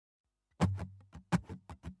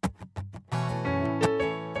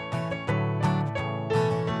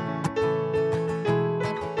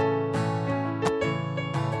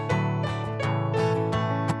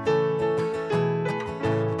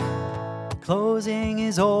Closing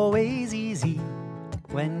is always easy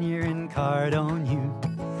when you're in Cardone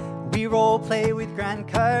U. We role play with Grant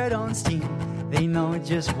Cardone's team. They know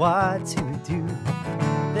just what to do.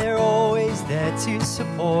 They're always there to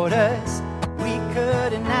support us. We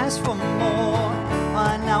couldn't ask for more.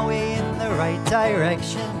 On our way in the right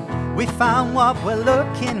direction, we found what we're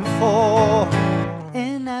looking for.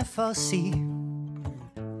 In FLC,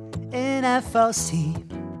 in FLC.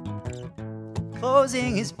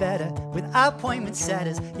 Closing is better with appointment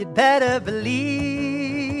setters. You'd better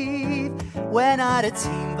believe we're not a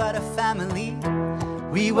team but a family.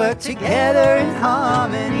 We work together in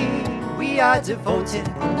harmony. We are devoted,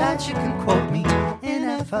 and that you can quote me in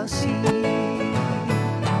FLC.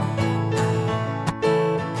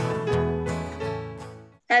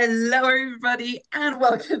 Hello everybody and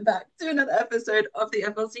welcome back to another episode of the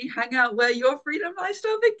FLC Hangout where your freedom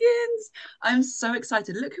lifestyle begins. I'm so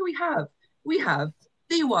excited. Look who we have. We have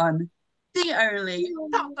the one, the only,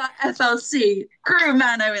 Papa FLC, Crew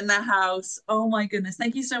Mano in the house. Oh my goodness,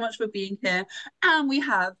 thank you so much for being here. And we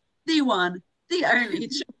have the one, the only,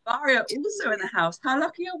 Javaria also in the house. How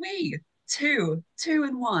lucky are we? Two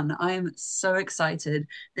in one. I am so excited.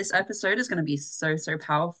 This episode is going to be so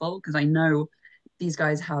powerful because I know these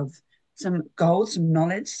guys have some gold, some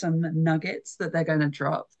knowledge, some nuggets that they're going to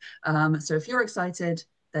drop. So if you're excited,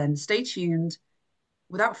 then stay tuned.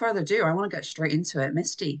 Without further ado, I want to get straight into it.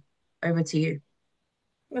 Misty, over to you.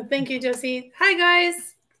 Well, thank you, Josie. Hi,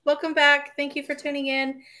 guys. Welcome back. Thank you for tuning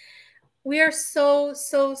in. We are so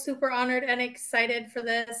super honored and excited for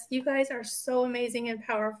this. You guys are so amazing and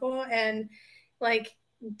powerful, and like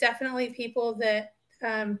definitely people that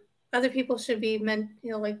other people should be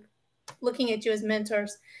like looking at you as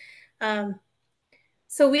mentors.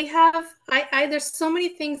 So we have there's so many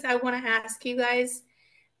things I want to ask you guys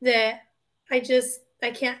that I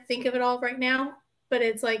can't think of it all right now, but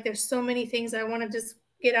it's like there's so many things I want to just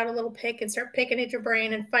get out a little pick and start picking at your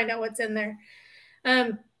brain and find out what's in there.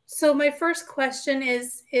 So my first question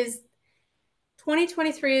is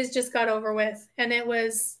 2023 has just got over with, and it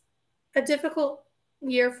was a difficult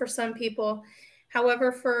year for some people.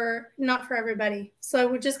 However, not for everybody. So I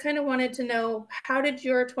would just kind of wanted to know, how did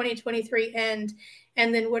your 2023 end?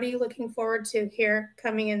 And then what are you looking forward to here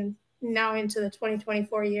coming in now into the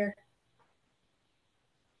 2024 year?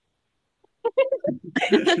 I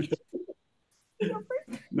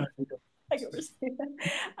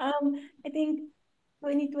think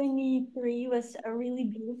 2023 was a really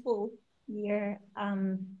beautiful year,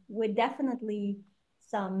 with definitely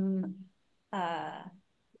some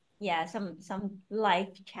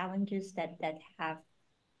life challenges that have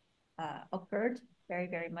occurred,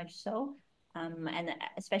 very much so, and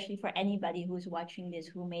especially for anybody who's watching this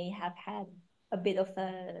who may have had a bit of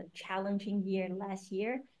a challenging year last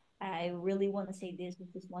year. I really want to say this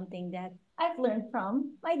is one thing that I've learned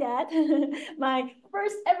from my dad, my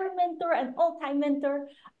first ever mentor and all-time mentor,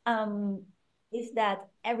 is that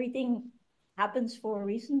everything happens for a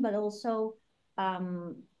reason, but also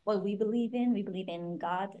what we believe in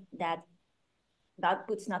God, that God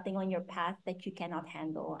puts nothing on your path that you cannot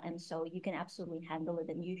handle. And so you can absolutely handle it.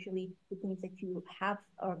 And usually the things that you have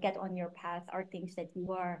or get on your path are things that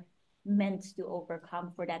you are meant to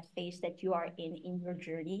overcome for that phase that you are in your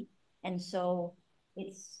journey. And so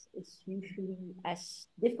it's usually, as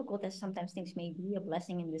difficult as sometimes things may be, a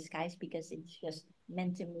blessing in disguise, because it's just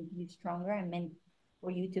meant to make you stronger and meant for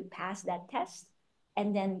you to pass that test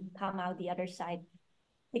and then come out the other side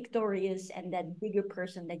victorious and that bigger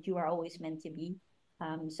person that you are always meant to be.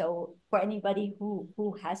 So for anybody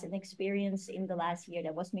who has an experience in the last year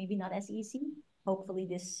that was maybe not as easy, hopefully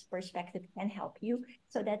this perspective can help you,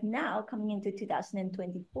 so that now coming into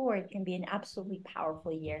 2024, it can be an absolutely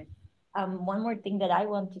powerful year. One more thing that I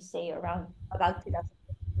want to say about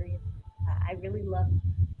 2023, I really love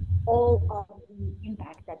all of the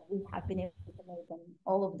impact that we have been able to make, and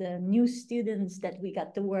all of the new students that we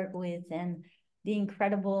got to work with, and the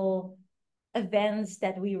incredible events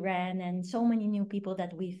that we ran, and so many new people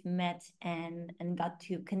that we've met and got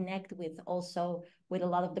to connect with, also with a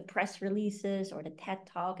lot of the press releases or the TED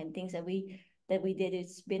Talk and things that we did.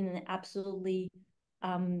 It's been an absolutely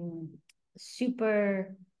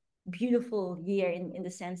super beautiful year in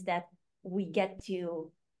the sense that we get to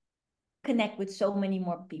connect with so many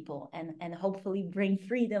more people and hopefully bring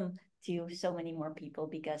freedom to so many more people,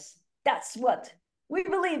 because that's what we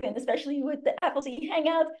believe in, especially with the FLC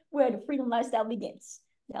Hangout, where the freedom lifestyle begins.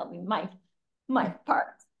 That'll be my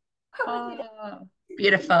part. Oh,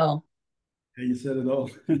 beautiful. Yeah, you said it all.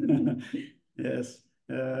 Yes.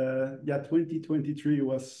 2023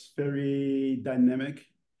 was very dynamic.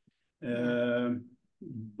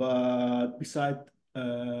 But beside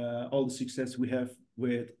all the success we have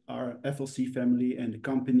with our FLC family and the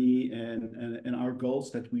company and our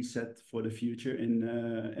goals that we set for the future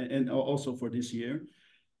and also for this year.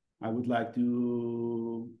 I would like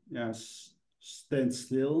to stand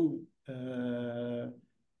still and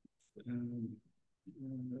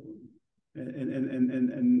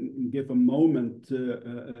give a moment,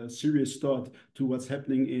 a serious thought to what's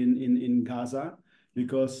happening in Gaza,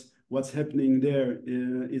 because what's happening there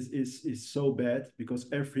is so bad, because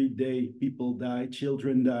every day people die,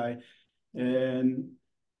 children die, and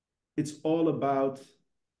it's all about,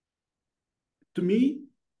 to me,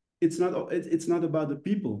 it's not about the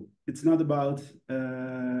people. It's not about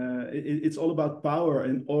it's all about power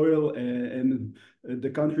and oil and the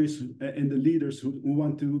countries and the leaders who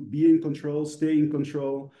want to be in control, stay in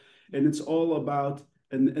control, and it's all about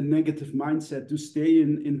a negative mindset to stay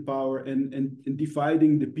in power and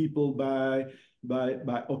dividing the people by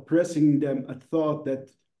oppressing them. A thought that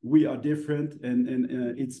we are different and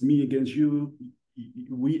it's me against you,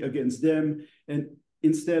 we against them, and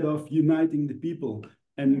instead of uniting the people.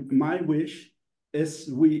 And my wish, as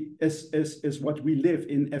what we live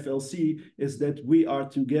in FLC, is that we are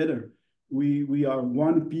together. We are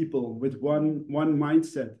one people with one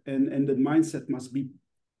mindset, and the mindset must be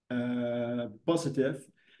positive.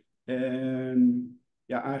 And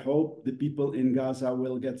yeah, I hope the people in Gaza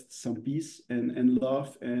will get some peace and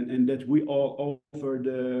love, and that we all over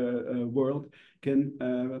the world can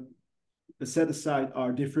set aside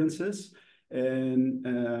our differences and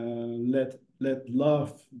let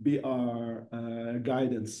love be our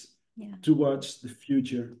guidance towards the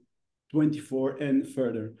future, 24 and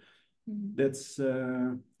further. That's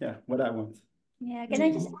what I want. Yeah, can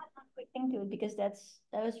I just add one quick thing to it, because that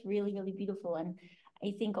was really, really beautiful. And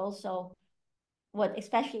I think also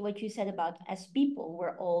especially what you said about, as people,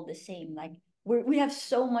 we're all the same. Like we have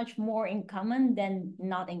so much more in common than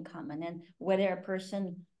not in common. And whether a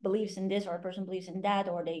person believes in this or a person believes in that,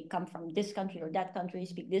 or they come from this country or that country,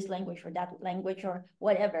 speak this language or that language or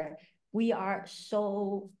whatever, we are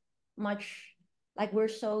so much, like, we're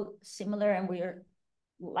so similar, and we're,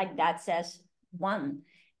 like that says, one.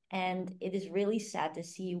 And it is really sad to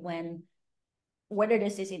see when, whether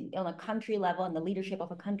this is on a country level, in the leadership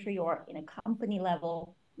of a country, or in a company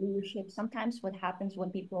level leadership, sometimes what happens when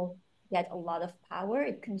people get a lot of power,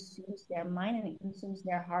 it consumes their mind and it consumes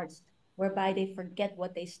their hearts, whereby they forget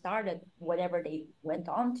what they started, whatever they went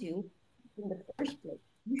on to in the first place.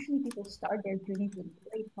 Usually people start their journeys with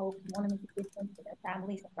great hope, want to make a difference for their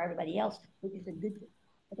families and for everybody else, which is a good thing.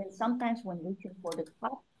 But then sometimes when reaching for the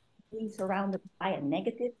top, being surrounded by a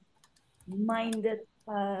negative-minded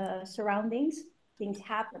surroundings, things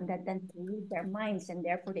happen that then pollute their minds, and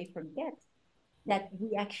therefore they forget that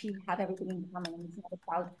we actually have everything in common, and it's not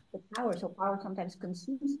about the power. So power sometimes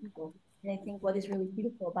consumes people. And I think what is really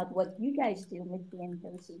beautiful about what you guys do, Mitzi and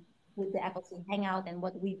Josie, with the FLC Hangout, and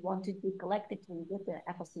what we want to do collectively with the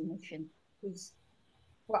FLC mission, is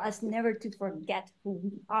for us never to forget who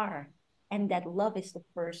we are, and that love is the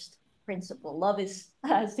first principle. Love is,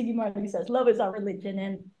 as Siggy Marley says, love is our religion,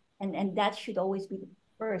 and that should always be the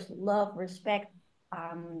first. Love, respect,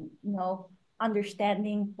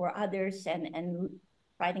 understanding for others, and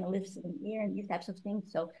fighting a listening ear, and these types of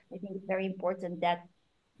things. So I think it's very important that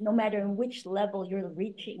no matter in which level you're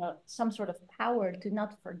reaching some sort of power, to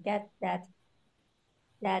not forget that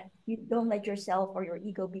you don't let yourself or your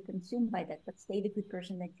ego be consumed by that, but stay the good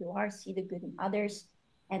person that you are, see the good in others,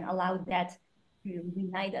 and allow that to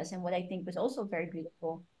unite us. And what I think was also very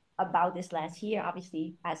beautiful about this last year,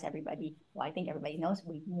 obviously, as everybody, well, I think everybody knows,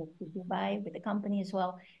 we moved to Dubai with the company as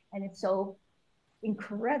well. And it's so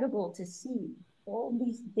incredible to see all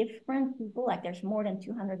these different people, like there's more than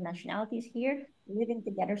 200 nationalities here, living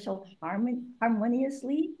together so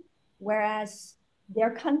harmoniously, whereas their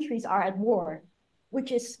countries are at war,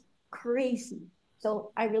 which is crazy.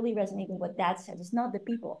 So I really resonate with what Dad said. It's not the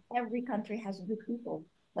people. Every country has good people,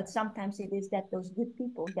 but sometimes it is that those good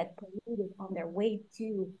people get polluted on their way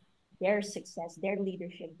to their success, their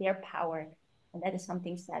leadership, their power. And that is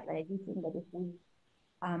something sad. But I do think that if we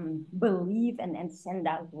believe and send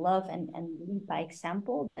out love and lead by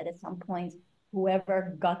example, that at some point,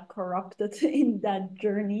 whoever got corrupted in that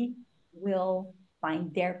journey will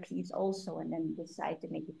find their peace also, and then decide to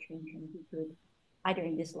make a change and be good, either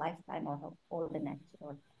in this lifetime or the next,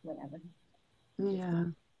 or whatever.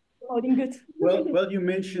 Yeah. Promoting good. Well, you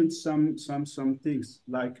mentioned some things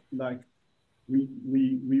like we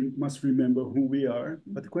must remember who we are,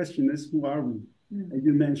 but the question is, who are we? And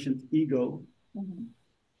you mentioned ego.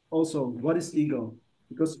 Also, what is ego?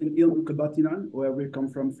 Because in ilmu kebatinan, where we come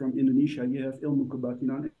from Indonesia, you have ilmu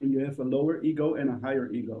kebatinan, and you have a lower ego and a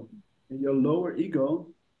higher ego. And your lower ego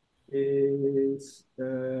is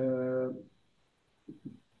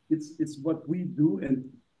it's what we do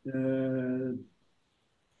and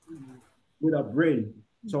with our brain.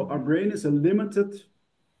 So our brain is a limited.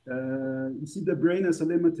 You see, the brain is a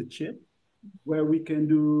limited chip where we can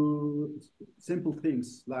do simple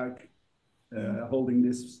things like holding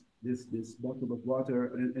this bottle of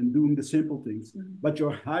water and doing the simple things. But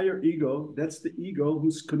your higher ego, that's the ego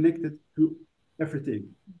who's connected to everything.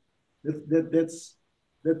 That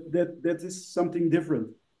is something different.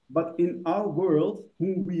 But in our world,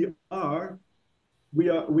 who we are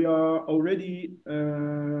already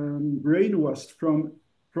brainwashed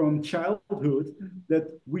from childhood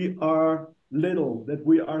that we are little, that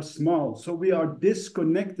we are small. So we are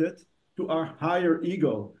disconnected to our higher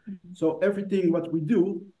ego. So everything what we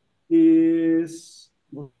do is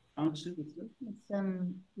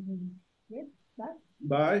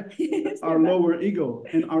by our lower ego.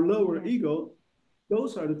 And our lower ego,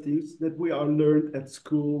 those are the things that we are learned at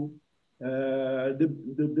school,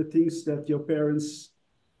 the things that your parents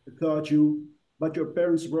taught you, but your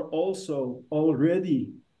parents were also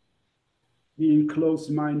already being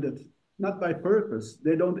close-minded, not by purpose.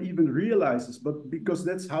 They don't even realize this, but because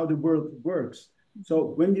that's how the world works.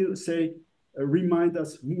 So when you say, remind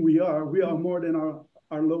us who we are more than our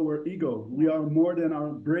lower ego. We are more than our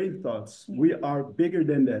brain thoughts. We are bigger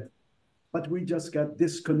than that. But we just got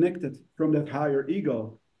disconnected from that higher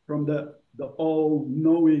ego, from the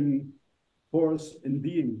all-knowing force and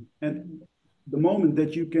being. And the moment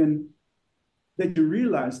that you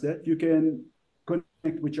realize that, you can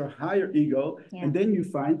connect with your higher ego, and then you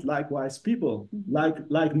find likewise people,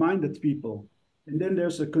 like-minded people. And then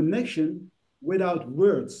there's a connection without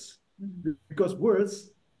words, because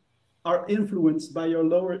words are influenced by your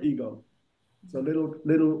lower ego. It's a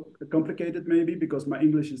little complicated maybe because my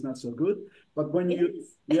English is not so good. But when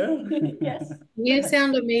yes, you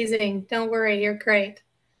sound amazing. Don't worry, you're great.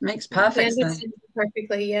 Makes perfect sense.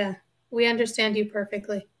 Perfectly, yeah. We understand you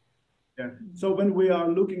perfectly. Yeah. So when we are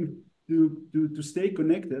looking to stay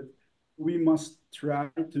connected, we must try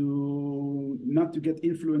to not to get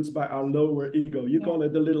influenced by our lower ego. You call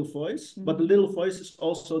it the little voice, but the little voice is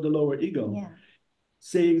also the lower ego. Yeah.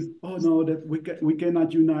 Saying, oh no, that we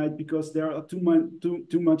cannot unite because there are too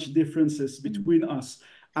much differences between us.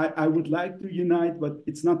 I would like to unite, but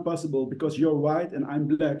it's not possible because you're white and I'm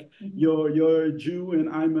black. You're a Jew and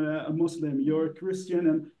I'm a Muslim. You're a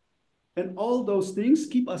Christian, and all those things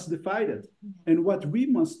keep us divided. And what we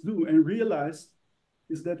must do and realize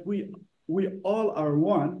is that we all are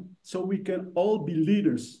one, so we can all be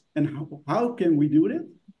leaders. And how can we do that?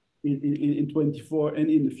 In 24 and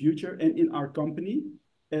in the future and in our company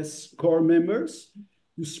as core members,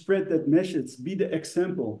 to spread that message, be the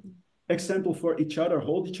example for each other,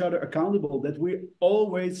 hold each other accountable, that we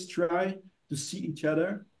always try to see each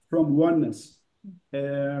other from oneness.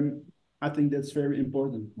 I think that's very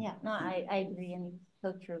important. Yeah, no, I agree, and it's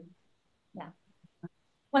so true. Yeah,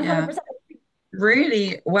 100%.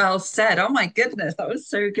 Really well said. Oh my goodness, that was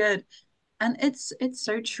so good. And it's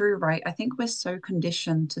so true, right? I think we're so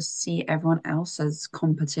conditioned to see everyone else as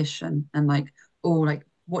competition and like, oh, like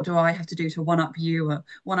what do I have to do to one up you or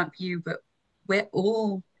one up you? But we're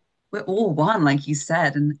all one, like you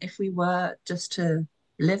said. And if we were just to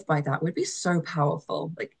live by that, we'd be so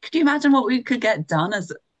powerful. Like, could you imagine what we could get done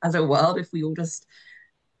as a world if we all just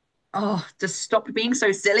stopped being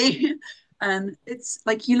so silly? And it's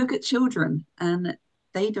like you look at children and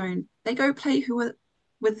they go play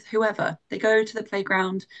with whoever. They go to the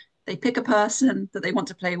playground, they pick a person that they want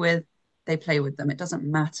to play with, they play with them. It doesn't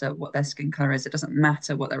matter what their skin color is, it doesn't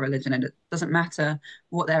matter what their religion is, it doesn't matter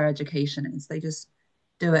what their education is. They just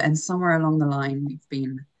do it. And somewhere along the line, we've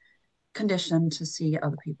been conditioned to see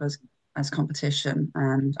other people as competition.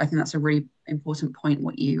 And I think that's a really important point,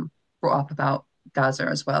 what you brought up about Gaza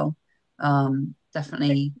as well.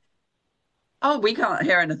 Definitely. Oh, we can't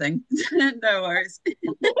hear anything. No worries.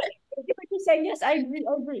 You're saying yes, I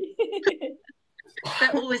agree.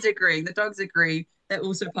 They're always agreeing. The dogs agree. They're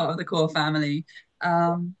also part of the core family.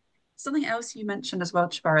 Something else you mentioned as well,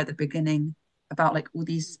 Chibara, at the beginning about like all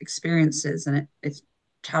these experiences, and it's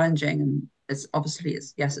challenging, and it's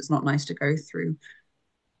not nice to go through.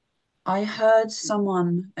 I heard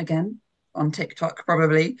someone again on TikTok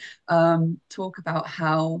probably talk about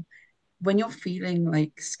how when you're feeling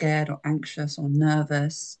like scared or anxious or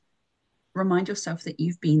nervous, remind yourself that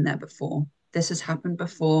you've been there before. This has happened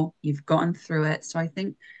before. You've gotten through it. So I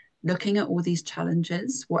think looking at all these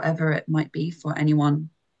challenges, whatever it might be for anyone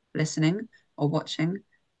listening or watching,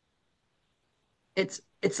 it's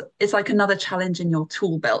like another challenge in your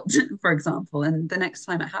tool belt, for example. And the next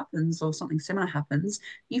time it happens or something similar happens,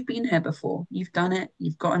 you've been here before, you've done it,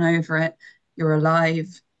 you've gotten over it, you're alive,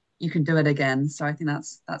 you can do it again. So I think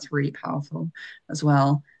that's really powerful as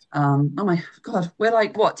well. Oh my God, we're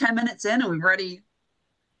like what, 10 minutes in and we've already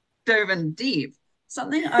dove in deep.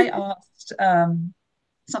 Something I asked,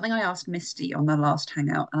 something I asked Misty on the last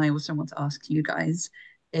hangout, and I also want to ask you guys,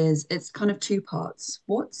 is it's kind of two parts.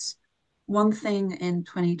 What's one thing in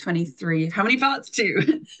 2023? How many parts?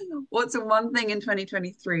 Two. What's the one thing in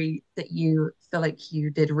 2023 that you feel like you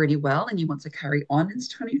did really well and you want to carry on into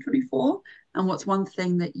 2024? And what's one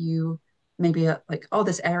thing that you maybe like, oh,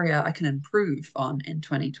 this area I can improve on in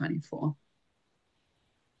 2024?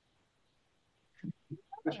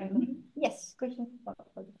 Yes, question.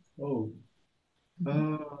 Oh,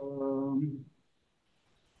 um,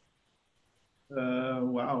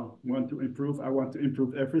 wow. Want to improve? I want to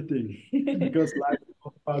improve everything because life is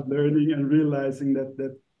all about learning and realizing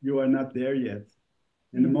that you are not there yet.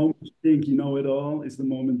 And the moment you think you know it all is the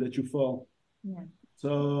moment that you fall. Yeah.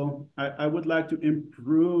 So I would like to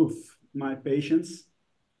improve my patience.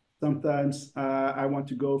 Sometimes I want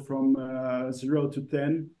to go from 0 to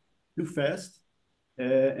 10 too fast.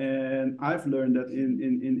 And I've learned that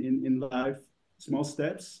in life, small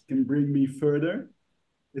steps can bring me further.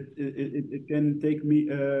 It can take me,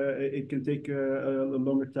 it can take a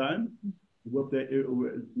longer time, but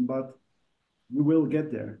we will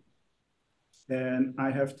get there. And I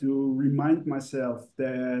have to remind myself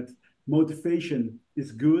that motivation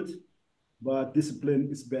is good, but discipline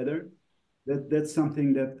is better. That's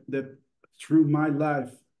something that through my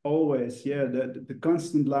life always, yeah, the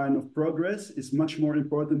constant line of progress is much more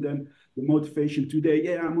important than the motivation today.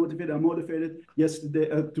 Yeah, I'm motivated. Yesterday,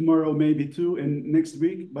 tomorrow maybe too, and next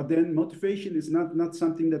week. But then motivation is not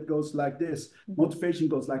something that goes like this. Motivation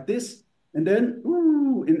goes like this, and then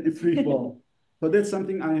in free fall. So that's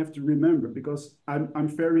something I have to remember because I'm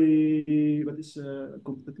very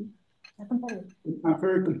competitive. I'm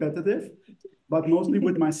very competitive, but mostly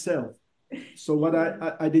with myself. So what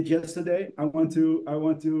I did yesterday, I want to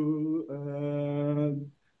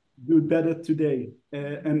do better today,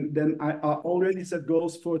 and then I already set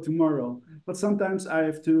goals for tomorrow. But sometimes I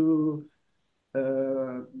have to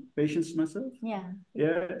patience myself. Yeah.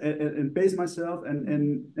 Yeah, and pace myself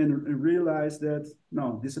and realize that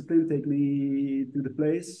no, discipline take me to the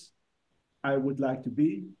place I would like to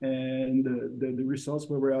be, and the results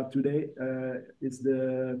where we're at today is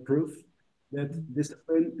the proof that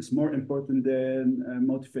discipline is more important than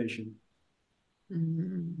motivation.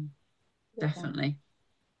 Definitely.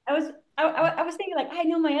 I was thinking like I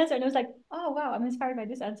know my answer, and I was like, oh wow, I'm inspired by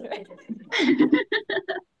this answer. And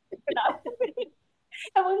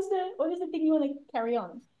what is the thing you want to carry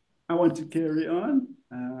on? I want to carry on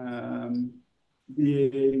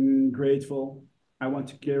being grateful. I want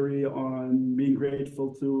to carry on being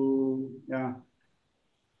grateful to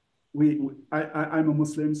I'm a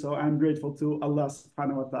Muslim, so I'm grateful to Allah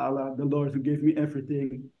subhanahu wa ta'ala, the Lord who gave me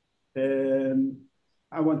everything. And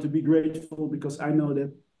I want to be grateful because I know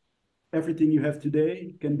that everything you have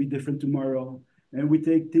today can be different tomorrow. And we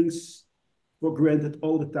take things for granted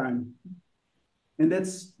all the time. And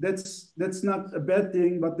that's not a bad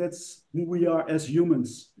thing, but that's who we are as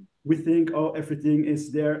humans. We think, oh, everything is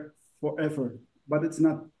there forever, but it's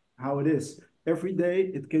not how it is. Every day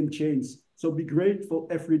it can change. So be grateful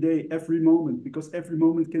every day, every moment, because every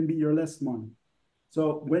moment can be your last one.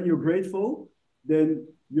 So when you're grateful, then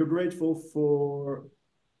you're grateful for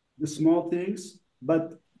the small things,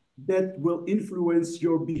 but that will influence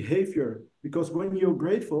your behavior. Because when you're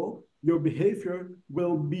grateful, your behavior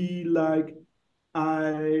will be like,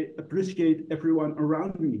 I appreciate everyone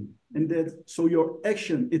around me. And that so your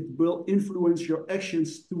action, it will influence your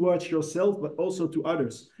actions towards yourself, but also to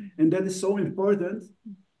others. And that is so important.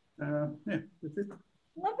 Yeah, that's it.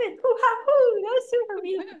 Love it. That was super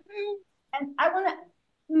beautiful. And I want to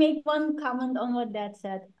make one comment on what Dad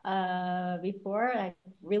said before. Like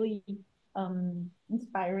really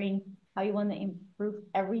inspiring how you want to improve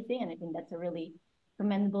everything. And I think that's a really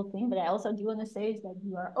commendable thing. But I also do want to say is that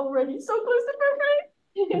you are already so close to perfect.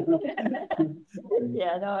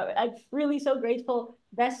 Yeah, no, I'm really so grateful.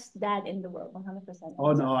 Best dad in the world, 100%.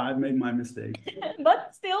 Oh no, I made my mistake.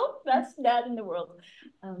 But still, best dad in the world.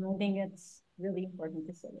 I think it's really important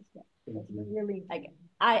to say this. Yeah. Really, like,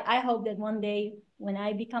 I hope that one day when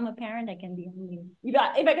I become a parent, I can be only, if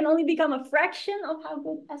I can only become a fraction of how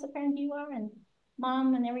good as a parent you are and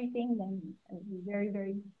mom and everything, then I'll be very,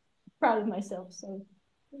 very proud of myself. So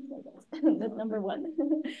that's number one.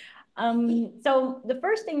 So the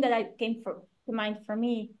first thing that came to mind for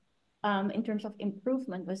me in terms of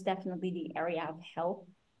improvement was definitely the area of health,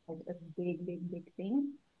 a big, big, big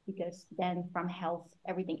thing, because then from health,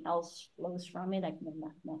 everything else flows from it, like the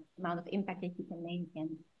amount of impact that you can make, and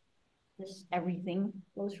just everything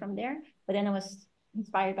flows from there. But then I was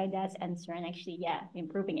inspired by that answer, and actually, yeah,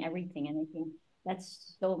 improving everything. And I think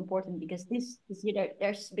that's so important, because this year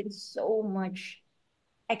there's been so much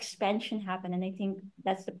expansion happen, and I think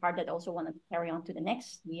that's the part that I also want to carry on to the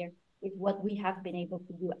next year, with what we have been able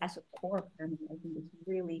to do as a core family. I think it's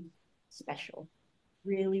really special,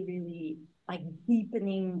 really, really like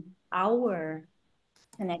deepening our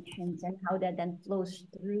connections, and how that then flows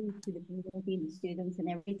through to the community, the students, and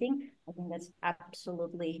everything. I think that's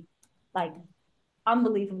absolutely, like,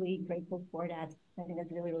 unbelievably grateful for that. I think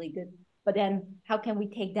that's really, really good. But then how can we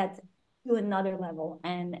take that to another level,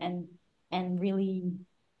 and really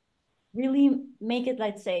make it,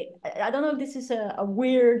 let's say, I don't know if this is a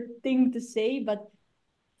weird thing to say, but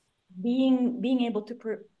being able to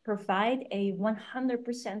provide a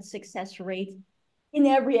 100% success rate in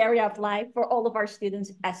every area of life for all of our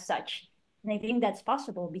students as such. And I think that's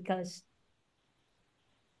possible, because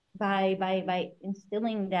by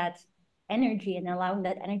instilling that energy and allowing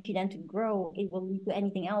that energy then to grow, it will lead to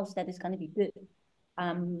anything else that is going to be good.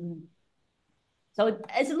 So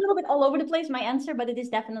it's a little bit all over the place, my answer, but it is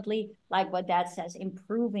definitely like what Dad says,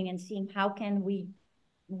 improving and seeing how can we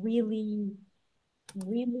really,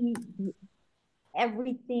 really do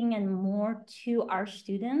everything and more to our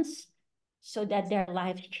students, so that their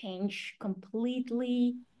lives change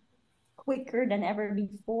completely quicker than ever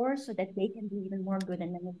before, so that they can do even more good,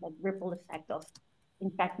 and then it's like ripple effect of,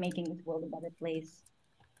 in fact, making this world a better place.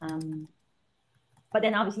 But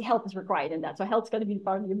then obviously health is required in that. So health's going to be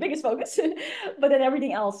part of your biggest focus, but then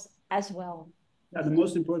everything else as well. Yeah, the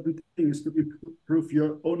most important thing is to improve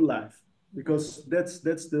your own life, because that's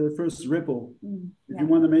the first ripple. If you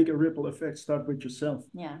want to make a ripple effect, start with yourself.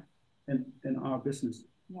 Yeah. And our business.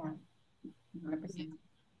 Yeah. 100%.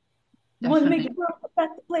 You want to make the world a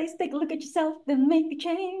better place, take a look at yourself, then make the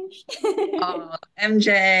change. Oh,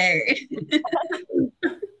 MJ.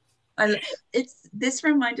 This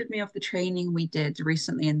reminded me of the training we did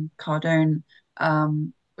recently in Cardone,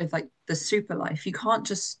 with like the super life. You can't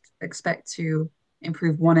just expect to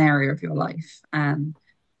improve one area of your life and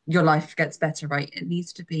your life gets better, right? It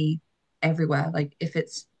needs to be everywhere. Like if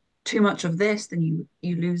it's too much of this, then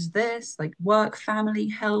you lose this, like work, family,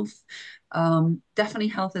 health. Definitely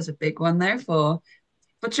health is a big one there for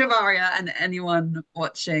Chavaria and anyone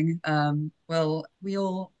watching. We'll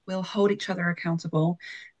hold each other accountable.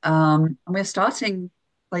 And we're starting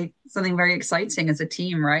like something very exciting as a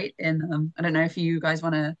team, right? And I don't know if you guys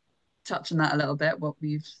want to touch on that a little bit, what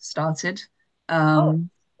we've started. Can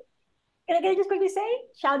I just quickly say,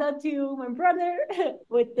 shout out to my brother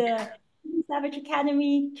with the Savage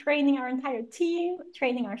Academy, training our entire team,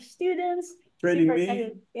 training our students. Training me.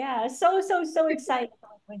 Excited. Yeah, so excited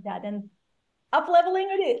with that. And up leveling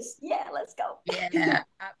it is. Yeah, let's go. Yeah,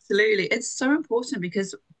 absolutely. It's so important,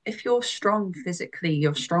 because if you're strong physically,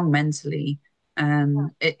 you're strong mentally,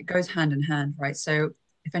 and it goes hand in hand, right? So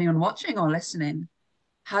if anyone watching or listening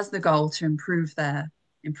has the goal to improve their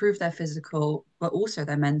physical, but also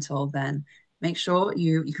their mental, then make sure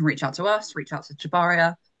you can reach out to us, reach out to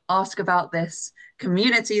Jabaria, ask about this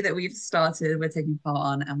community that we've started, we're taking part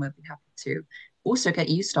on, and we'll be happy to also get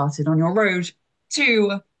you started on your road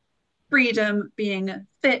to freedom, being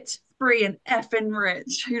fit, free, and effing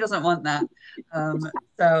rich. Who doesn't want that?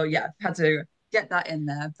 So yeah, had to get that in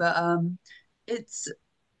there. But it's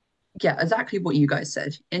exactly what you guys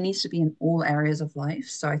said. It needs to be in all areas of life.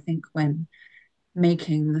 So I think when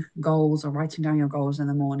making goals or writing down your goals in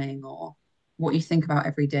the morning, or what you think about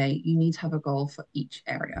every day, you need to have a goal for each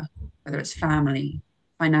area, whether it's family,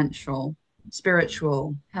 financial,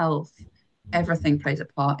 spiritual, health. Everything plays a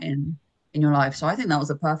part in your life. So I think that was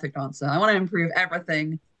a perfect answer. I want to improve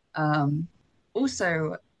everything.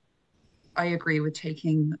 Also, I agree with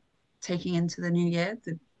taking into the new year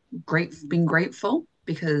being grateful,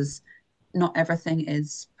 because not everything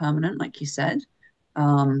is permanent, like you said,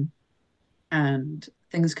 and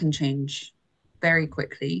things can change very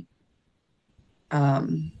quickly.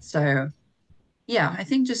 So yeah, I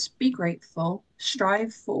think just be grateful,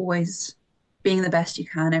 strive for always being the best you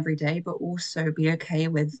can every day, but also be okay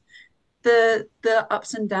with the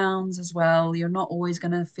ups and downs as well. You're not always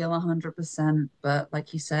going to feel 100%, but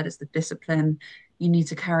like you said, it's the discipline you need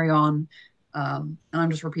to carry on. And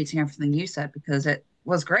I'm just repeating everything you said because it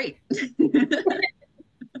was great. I'm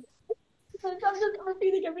just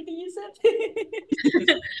repeating everything you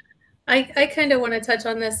said. I kind of want to touch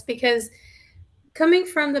on this because coming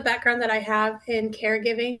from the background that I have in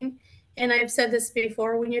caregiving, And I've said this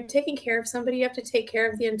before, when you're taking care of somebody, you have to take care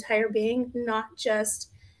of the entire being, not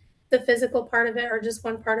just the physical part of it or just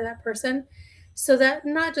one part of that person. So that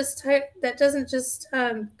not just that doesn't just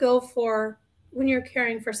go for when you're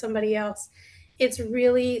caring for somebody else. It's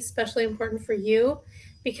really especially important for you,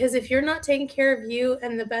 because if you're not taking care of you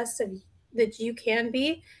and the best of that you can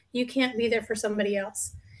be, you can't be there for somebody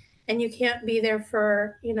else, and you can't be there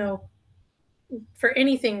for, you know, for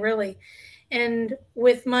anything really. And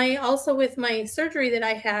with my surgery that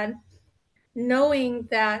I had, knowing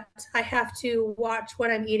that I have to watch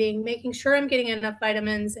what I'm eating, making sure I'm getting enough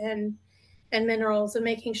vitamins and minerals, and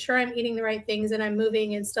making sure I'm eating the right things and I'm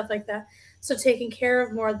moving and stuff like that. So taking care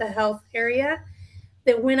of more of the health area,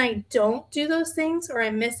 that when I don't do those things or I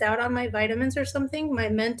miss out on my vitamins or something, my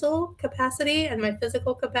mental capacity and my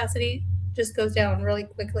physical capacity just goes down really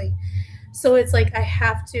quickly. So it's like I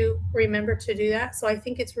have to remember to do that. So I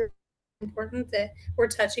think it's really important that we're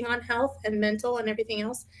touching on health and mental and everything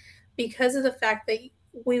else, because of the fact that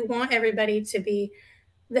we want everybody to be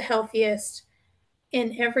the healthiest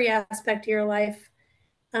in every aspect of your life,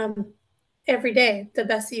 um, every day, the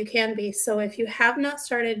best that you can be. So if you have not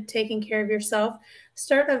started taking care of yourself,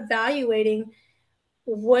 start evaluating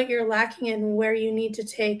what you're lacking and where you need to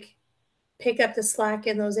pick up the slack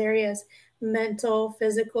in those areas. Mental,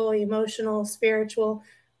 physical, emotional, spiritual,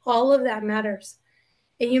 all of that matters.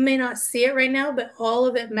 And you may not see it right now, but all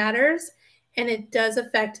of it matters, and it does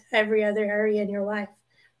affect every other area in your life.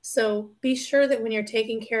 So be sure that when you're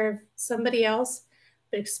taking care of somebody else,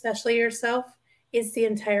 but especially yourself, it's the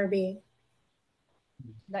entire being.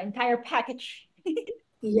 The entire package.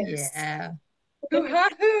 Yes. Yeah.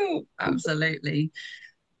 Absolutely.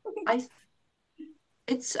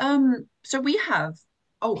 It's so we have,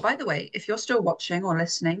 oh, by the way, if you're still watching or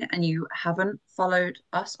listening and you haven't followed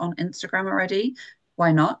us on Instagram already,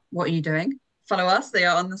 why not? What are you doing? Follow us. They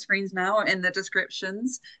are on the screens now or in the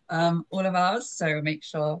descriptions, all of ours. So make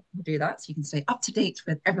sure you do that so you can stay up to date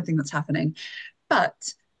with everything that's happening.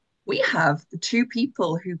 But we have the two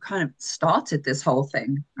people who kind of started this whole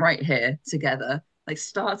thing right here together, like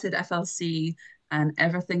started FLC and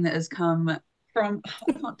everything that has come from,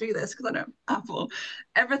 I can't do this because I don't have Apple.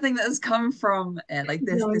 Everything that has come from it, like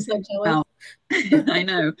this, No, I'm this so jealous. I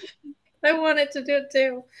know. I wanted to do it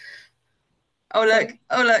too. Oh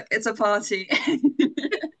look, it's a party.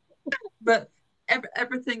 But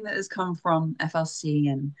everything that has come from FLC,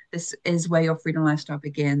 and this is where your freedom lifestyle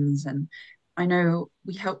begins. And I know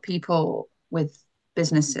we help people with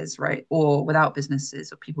businesses, right? Or without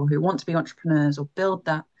businesses, or people who want to be entrepreneurs or build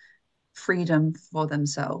that freedom for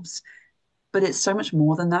themselves. But it's so much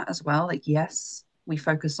more than that as well. Like, yes, we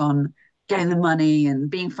focus on getting the money and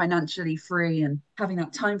being financially free and having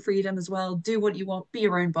that time freedom as well. Do what you want, be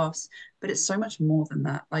your own boss. But it's so much more than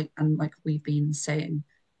that. Like, and like we've been saying,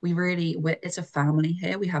 it's a family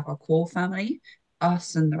here. We have our core family,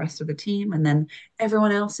 us and the rest of the team, and then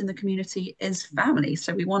everyone else in the community is family.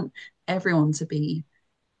 So we want everyone to be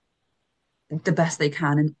the best they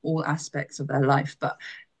can in all aspects of their life. But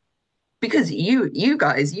because you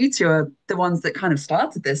guys, you two are the ones that kind of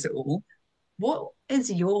started this all. What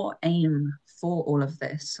is your aim for all of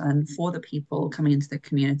this and for the people coming into the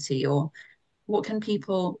community? Or what can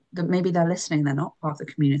people that maybe they're listening, they're not part of the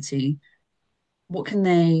community, what can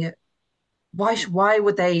they, why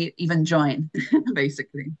would they even join,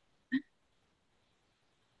 basically?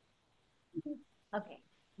 Okay.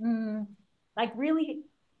 Like really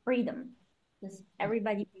freedom. Just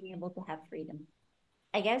everybody being able to have freedom.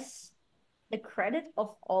 I guess the credit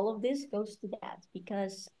of all of this goes to that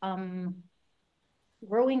because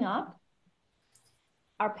growing up,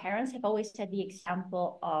 our parents have always set the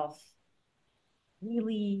example of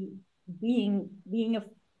really being a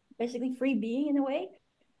basically free being in a way.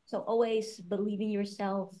 So always believing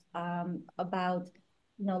yourself, about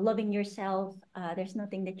loving yourself. There's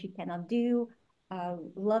nothing that you cannot do.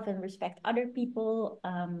 Love and respect other people,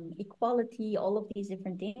 equality, all of these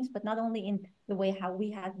different things, but not only in the way how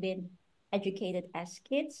we have been educated as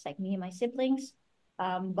kids, like me and my siblings,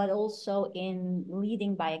 but also in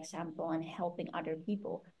leading by example and helping other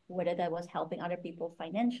people, whether that was helping other people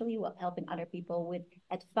financially, or helping other people with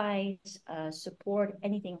advice, support,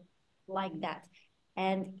 anything like that.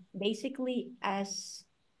 And basically, as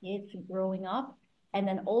kids growing up, and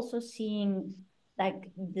then also seeing like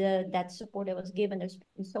that support that was given, there's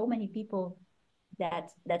so many people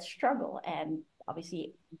that struggle, and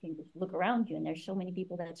obviously you can just look around you, and there's so many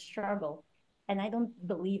people that struggle, and I don't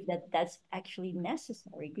believe that that's actually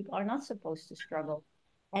necessary. People are not supposed to struggle.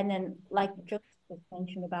 And then, like just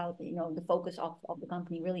mentioned about, the focus of the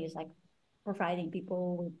company really is like providing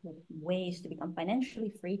people with ways to become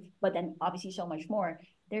financially free, but then obviously so much more.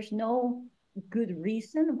 there's no good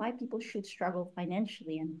reason why people should struggle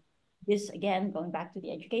financially. And this, again, going back to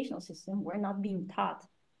the educational system, we're not being taught.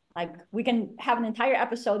 Like, we can have an entire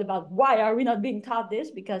episode about why are we not being taught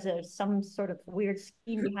this, because there's some sort of weird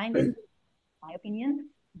scheme behind it, in my opinion.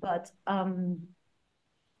 But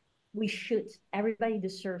we should. Everybody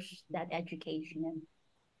deserves that education. And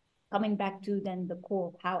coming back to then the core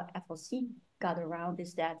of how FLC got around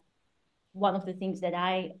is that one of the things that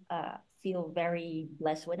I feel very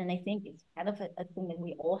blessed with, and I think it's kind of a thing that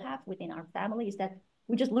we all have within our family, is that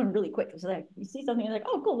we just learn really quick. It's like you see something like,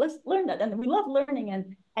 oh, cool, let's learn that. And we love learning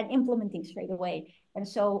and implementing straight away. And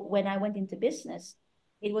so when I went into business,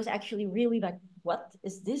 it was actually really like, what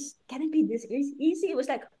is this? Can it be this easy? It was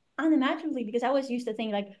like unimaginably, because I was used to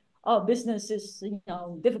think like, oh, business is,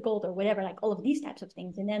 difficult or whatever, like all of these types of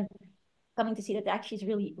things. And then coming to see that actually is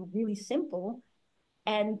really, really simple.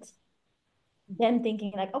 And then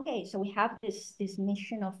thinking like, okay, so we have this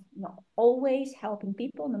mission of always helping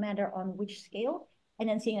people, no matter on which scale. And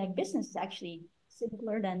then seeing like business is actually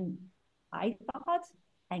simpler than I thought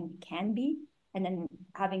and can be. And then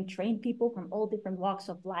having trained people from all different walks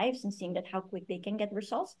of lives and seeing that how quick they can get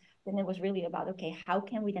results, then it was really about, okay, how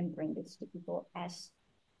can we then bring this to people as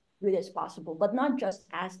good as possible, but not just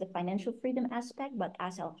as the financial freedom aspect, but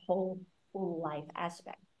as a whole full life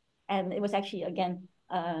aspect. And it was actually, again,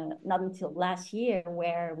 not until last year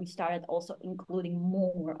where we started also including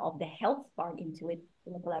more of the health part into it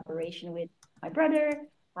in a collaboration with my brother.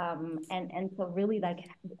 And so really like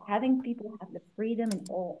having people have the freedom in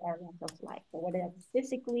all areas of life, so whether it's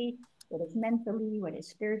physically, whether it's mentally, whether it's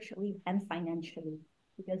spiritually and financially,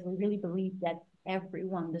 because we really believe that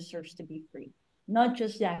everyone deserves to be free. Not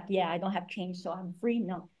just that, yeah, I don't have change, so I'm free.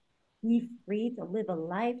 No, be free to live a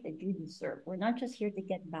life that you deserve. We're not just here to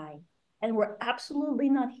get by. And we're absolutely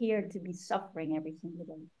not here to be suffering every single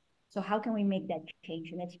day. So how can we make that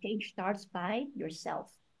change? And that change starts by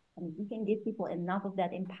yourself. And if you can give people enough of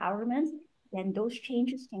that empowerment, then those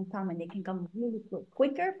changes can come, and they can come really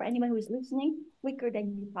quicker for anyone who is listening, quicker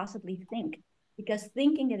than you possibly think. Because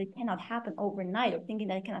thinking that it cannot happen overnight or thinking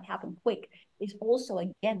that it cannot happen quick is also,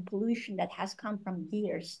 again, pollution that has come from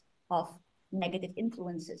years of negative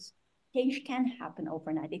influences. Change can happen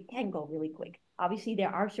overnight. It can go really quick. Obviously,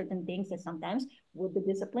 there are certain things that sometimes with the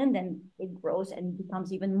discipline, then it grows and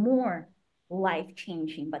becomes even more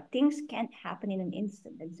life-changing. But things can't happen in an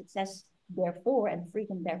instant. And success, therefore, and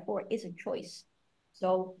freedom, therefore, is a choice.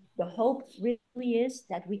 So the hope really is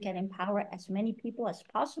that we can empower as many people as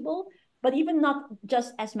possible, but even not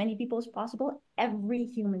just as many people as possible. Every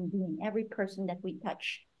human being, every person that we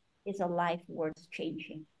touch is a life worth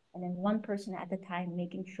changing. And then one person at a time,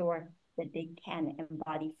 making sure that they can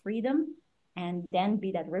embody freedom and then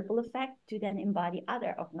be that ripple effect to then embody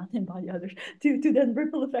to then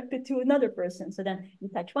ripple effect it to another person. So then you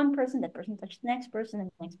touch one person, that person touches the next person and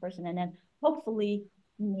the next person, and then hopefully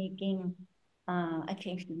making a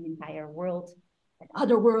change to the entire world and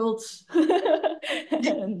other worlds.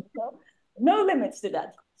 And no limits to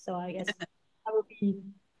that. So I guess that would be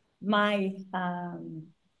my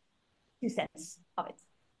 2 cents of it.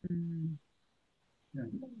 Yeah.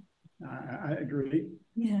 I agree.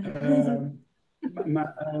 Yeah.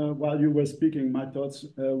 While you were speaking, my thoughts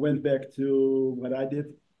went back to what I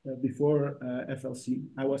did before FLC.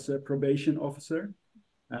 I was a probation officer.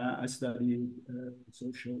 I studied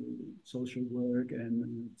social work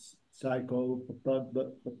and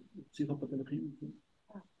psychopathology.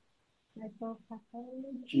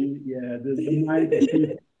 Yeah, the mind.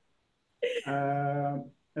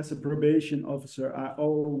 As a probation officer, I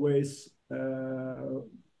always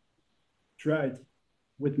tried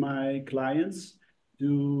with my clients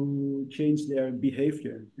to change their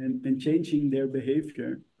behavior, and changing their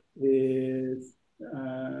behavior is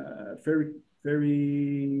very,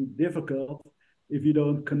 very difficult if you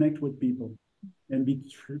don't connect with people and be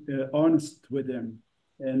honest with them.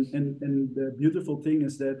 And the beautiful thing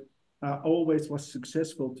is that I always was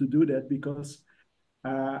successful to do that, because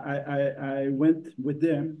I went with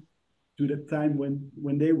them to the time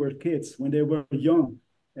when they were kids, when they were young,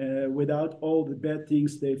 without all the bad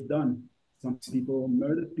things they've done. Some people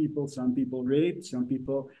murdered people, some people raped, some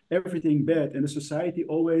people, everything bad. And the society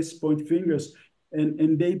always point fingers,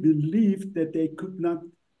 and they believed that they could not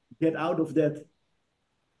get out of that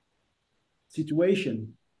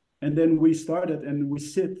situation. And then we started and we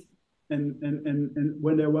sit, and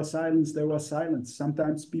when there was silence, there was silence.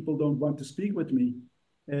 Sometimes people don't want to speak with me.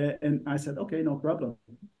 And I said, okay, no problem,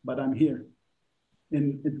 but I'm here.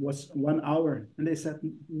 And it was 1 hour, and they said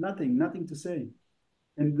nothing to say.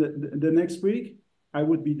 And the next week, I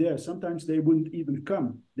would be there. Sometimes they wouldn't even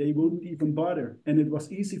come. They wouldn't even bother. And it was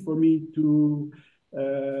easy for me to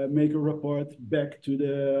make a report back to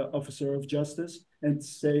the officer of justice and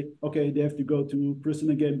say, okay, they have to go to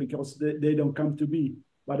prison again because they don't come to me.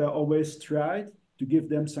 But I always tried to give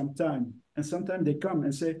them some time. And sometimes they come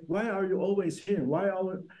and say, why are you always here?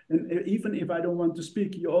 And even if I don't want to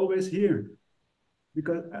speak, you're always here.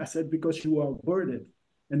 Because I said, because you are worth it.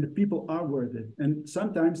 And the people are worth it. And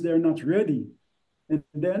sometimes they're not ready. And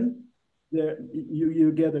then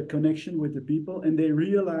you get a connection with the people and they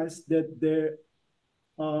realize that they're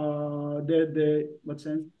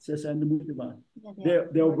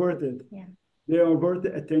worth it. Yeah. They are worth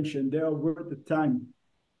the attention. They are worth the time.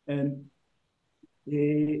 And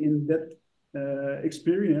in that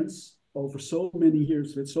experience over so many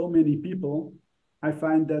years with so many people, I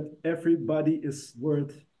find that everybody is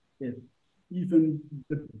worth it, even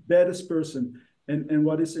the baddest person. And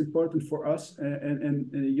what is important for us,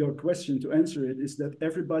 and your question to answer it, is that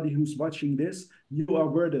everybody who's watching this, you are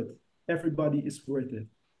worth it. Everybody is worth it.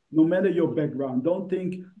 No matter your background, don't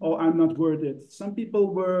think, oh, I'm not worth it. Some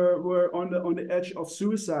people were on the edge of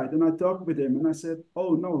suicide, and I talked with them, and I said,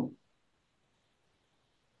 oh no,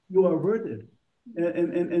 you are worth it.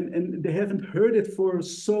 And they haven't heard it for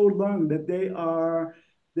so long that they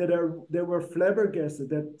were flabbergasted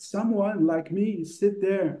that someone like me sit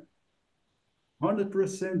there,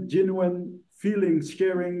 100% genuine feelings,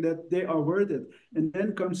 sharing that they are worth it. And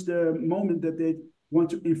then comes the moment that they want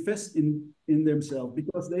to invest in themselves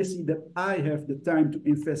because they see that I have the time to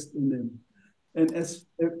invest in them. And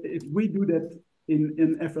if we do that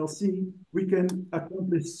in FLC, we can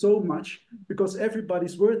accomplish so much because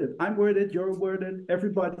everybody's worth it. I'm worth it, you're worth it,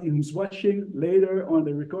 everybody who's watching later on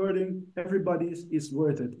the recording, everybody is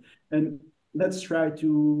worth it. And let's try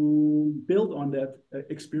to build on that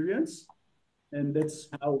experience. And that's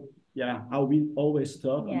how we always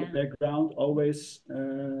talk on the background, always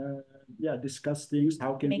discuss things.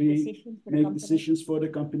 How can we make decisions for the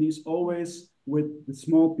companies, always with the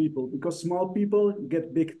small people, because small people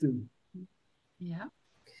get big too. Yeah,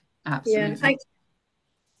 absolutely.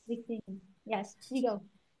 Yes, you go.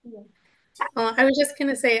 I was just going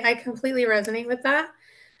to say, I completely resonate with that.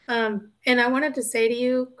 And I wanted to say to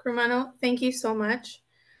you, Crumano, thank you so much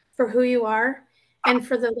for who you are and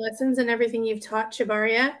for the lessons and everything you've taught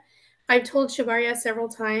Shabaria. I've told Shabaria several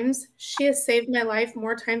times, she has saved my life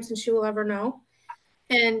more times than she will ever know.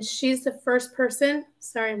 And she's the first person,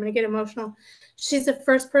 sorry, I'm going to get emotional. She's the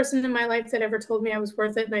first person in my life that ever told me I was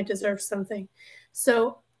worth it and I deserve something.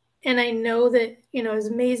 So, and I know that, as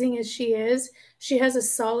amazing as she is, she has a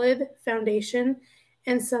solid foundation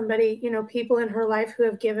and somebody, people in her life who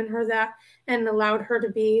have given her that and allowed her to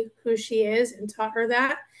be who she is and taught her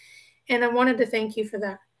that. And I wanted to thank you for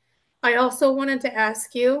that. I also wanted to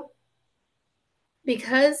ask you,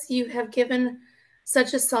 because you have given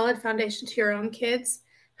such a solid foundation to your own kids,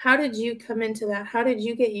 how did you come into that? How did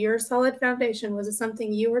you get your solid foundation? Was it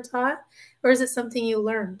something you were taught or is it something you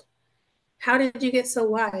learned? How did you get so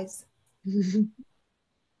wise?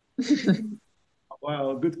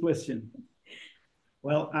 Wow, good question.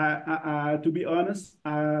 Well, to be honest,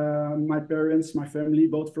 my parents, my family,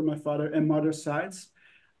 both from my father and mother's sides,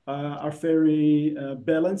 are very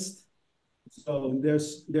balanced. So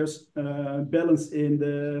there's balance in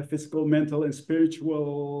the physical, mental, and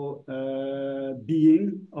spiritual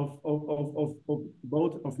being of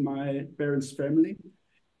both of my parents' family,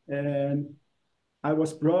 and I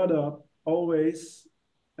was brought up always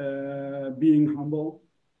being humble,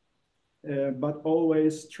 but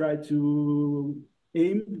always try to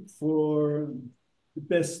aim for the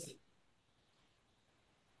best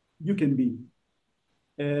you can be,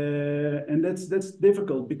 and that's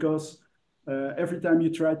difficult because. Every time you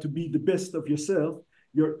try to be the best of yourself,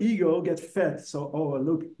 your ego gets fat. So,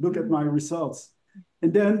 look at my results.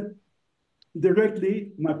 And then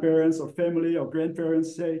directly, my parents or family or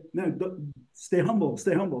grandparents say, no, stay humble,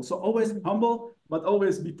 stay humble. So always humble, but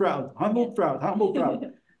always be proud. Humble, proud, humble,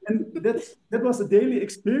 proud. And that was a daily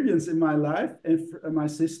experience in my life and my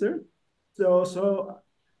sister. So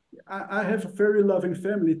I have a very loving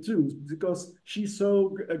family too, because she's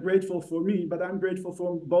so grateful for me, but I'm grateful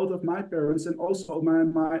for both of my parents and also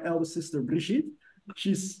my elder sister, Brigitte.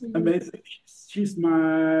 She's amazing. She's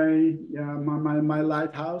my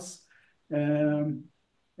lighthouse. And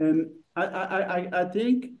I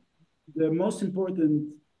think the most important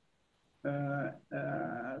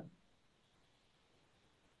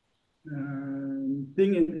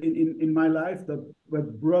thing in my life that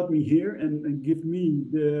what brought me here and give me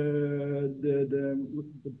the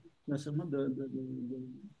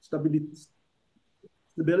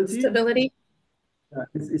stability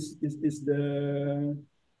is the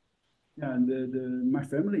my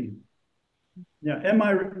family, and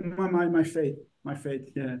my faith. my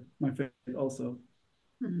faith, yeah, my faith also.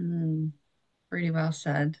 Really well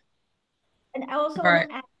said. And I also Right. want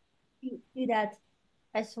to add to that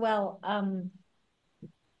as well,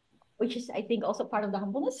 which is I think also part of the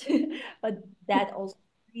humbleness, but that also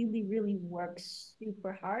really, really works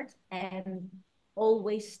super hard and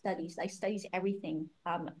always studies, like studies everything.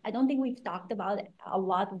 I don't think we've talked about it a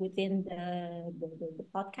lot within the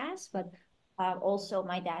podcast, but also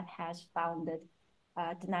my dad has founded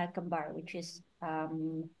Tenaga Kambar, which is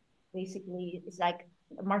basically it's like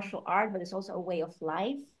a martial art, but it's also a way of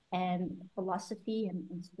life and philosophy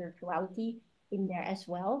and spirituality in there as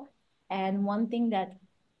well. And one thing that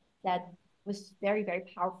was very, very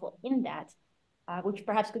powerful in that, which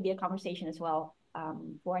perhaps could be a conversation as well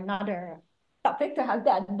for another topic to have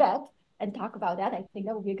that back and talk about that. I think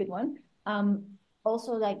that would be a good one.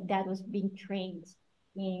 Also, like that was being trained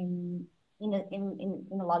in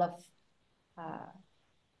in a lot of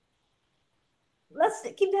let's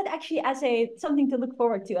keep that actually as a something to look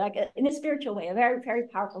forward to, like in a spiritual way, a very, very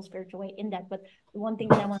powerful spiritual way in that. But the one thing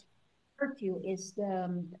that I want to refer to is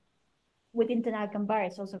the within Tenaga Kambar,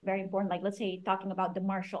 it's also very important. Like, let's say, talking about the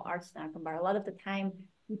martial arts Tenaga Kambar, a lot of the time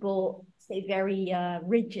people stay very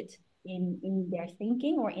rigid in their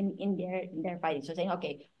thinking or in their fighting. So saying,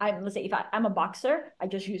 okay, let's say if I'm a boxer, I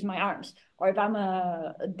just use my arms, or if I'm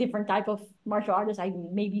a different type of martial artist, I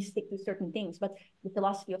maybe stick to certain things. But the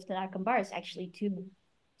philosophy of Tenaga Kambar is actually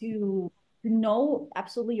to know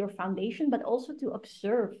absolutely your foundation, but also to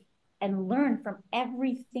observe and learn from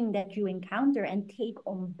everything that you encounter and take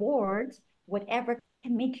on board whatever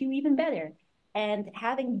can make you even better. And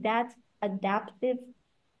having that adaptive,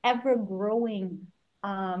 ever growing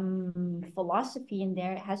philosophy in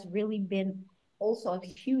there has really been also a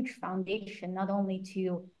huge foundation, not only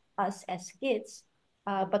to us as kids,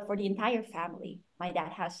 but for the entire family. My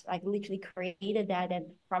dad has like literally created that, and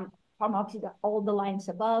from obviously all the lines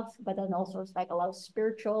above, but then also it's like a lot of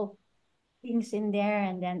spiritual things in there,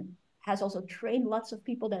 and then has also trained lots of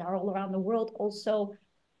people that are all around the world also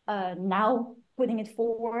now putting it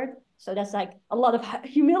forward. So that's like a lot of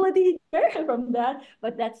humility there from that,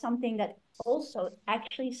 but that's something that also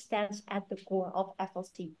actually stands at the core of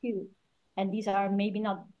FLC2. And these are maybe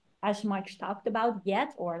not as much talked about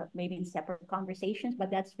yet, or maybe in separate conversations, but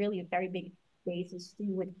that's really a very big basis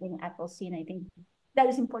too within FLC. And I think that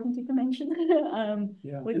is important to mention.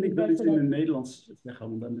 Ja, en ik wil iets in het Nederlands zeggen,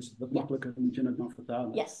 want dan is het wat makkelijker dat je het mag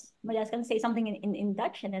vertalen. Yes, but I was going to say something in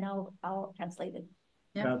Dutch and then I'll translate it.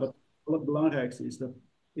 Ja, wat het belangrijkste is dat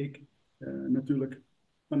ik natuurlijk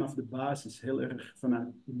vanaf de basis heel erg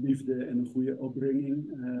vanuit liefde en een goede opbrenging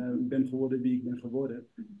ben geworden wie ik ben geworden.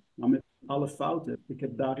 Maar met alle fouten, ik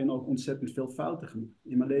heb daarin ook ontzettend veel fouten gemaakt.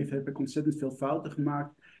 In mijn leven heb ik ontzettend veel fouten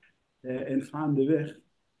gemaakt en gaandeweg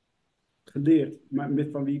geleerd. Maar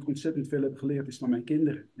van wie ik ontzettend veel heb geleerd is van mijn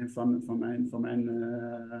kinderen en van mijn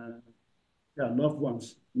loved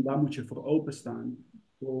ones. En daar moet je voor openstaan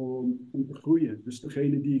om te groeien. Dus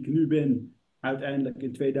degene die ik nu ben, uiteindelijk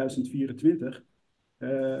in 2024,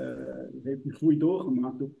 heeft die groei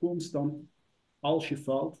doorgemaakt door constant, als je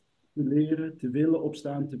valt, te leren, te willen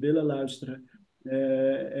opstaan, te willen luisteren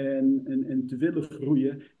en te willen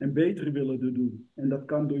groeien en beter willen doen. En dat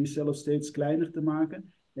kan door jezelf steeds kleiner te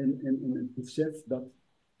maken en het besef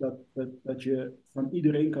dat je van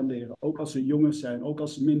iedereen kan leren. Ook als ze jonger zijn, ook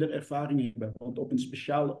als ze minder ervaring hebben. Want op een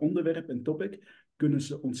speciaal onderwerp en topic kunnen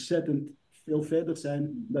ze ontzettend veel verder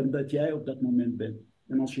zijn dan dat jij op dat moment bent.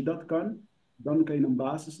 En als je dat kan, dan kan je een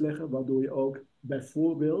basis leggen waardoor je ook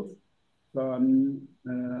bijvoorbeeld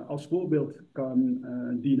als voorbeeld kan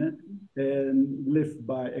dienen en live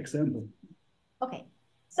by example. Okay,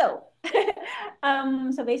 so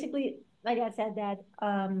so basically, like I said, that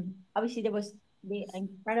obviously there was the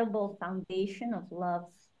incredible foundation of love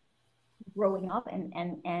growing up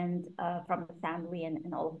and from the family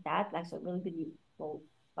and all of that, like so really beautiful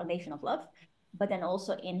foundation of love. But then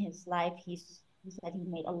also in his life, he said he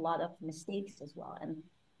made a lot of mistakes as well,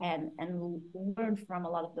 and learned from a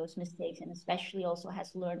lot of those mistakes, and especially also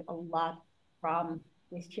has learned a lot from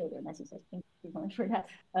his children, as he says. Thank you so much for that.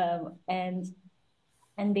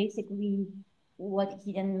 And basically, what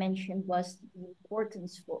he then mentioned was the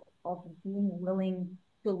importance of being willing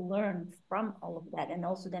to learn from all of that, and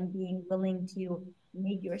also then being willing to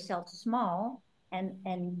make yourself small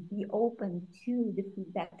and be open to the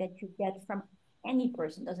feedback that you get from any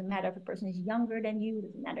person. Doesn't matter if a person is younger than you,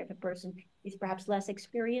 doesn't matter if a person is perhaps less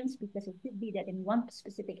experienced, because it could be that in one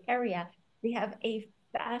specific area, they have a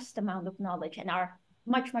vast amount of knowledge and are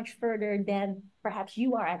much, much further than perhaps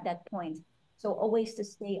you are at that point. So always to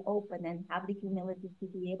stay open and have the humility to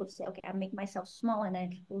be able to say, okay, I make myself small and I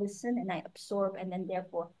listen and I absorb and then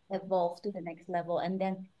therefore evolve to the next level. And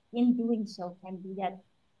then in doing so can be that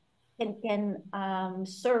can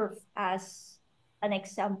serve as an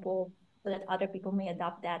example so that other people may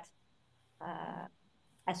adopt that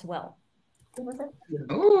as well.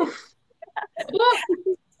 Oh,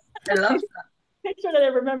 I love that. Make sure that I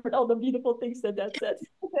remembered all the beautiful things that said.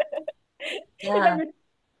 Yeah.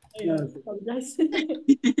 I apologize.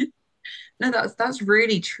 No, that's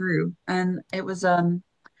really true. And it was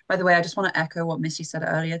by the way, I just want to echo what Missy said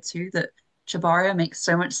earlier too, that Chabaria makes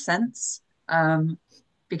so much sense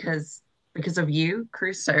because of you,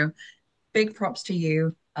 Cruz. So big props to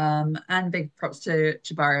you. And big props to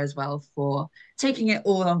Chabaria as well for taking it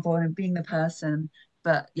all on board and being the person.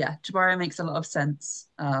 But yeah, Chabaria makes a lot of sense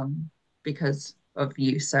because of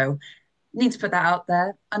you. So need to put that out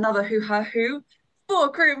there. Another hoo-ha who for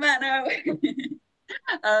Crew Mano.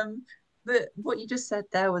 But what you just said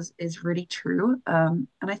there is really true. And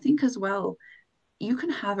I think as well, you can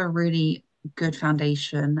have a really good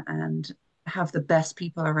foundation and have the best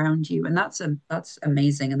people around you, and that's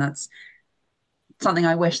amazing, and that's something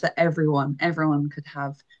I wish that everyone could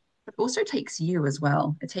have. But it also takes you as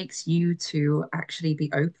well. It takes you to actually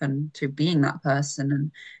be open to being that person,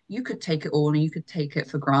 and you could take it all and you could take it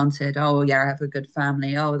for granted. Oh yeah, I have a good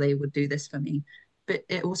family. Oh, they would do this for me. But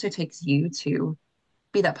it also takes you to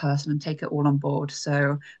be that person and take it all on board.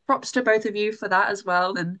 So props to both of you for that as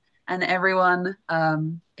well, and everyone,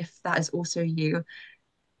 if that is also you.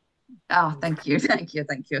 Oh, thank you, thank you,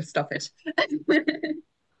 thank you. Stop it.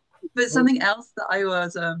 But something else that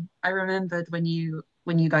I remembered when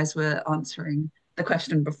you guys were answering the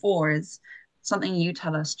question before is something you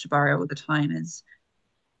tell us, Jabari, all the time is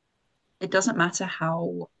it doesn't matter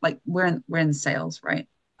how, like we're in sales, right?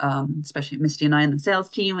 Especially Misty and I in the sales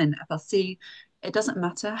team in FLC. It doesn't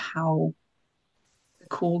matter how the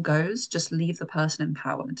call goes, just leave the person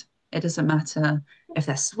empowered. It doesn't matter if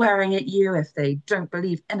they're swearing at you, if they don't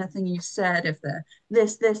believe anything you said, if they're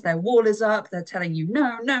their wall is up, they're telling you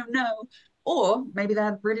no, no, no, or maybe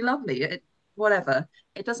they're really lovely. Whatever.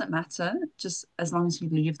 It doesn't matter, just as long as you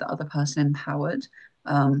leave the other person empowered.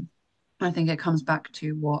 I think it comes back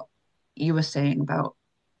to what you were saying about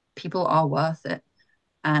people are worth it,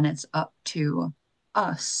 and it's up to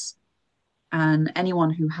us and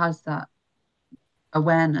anyone who has that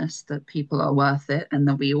awareness that people are worth it and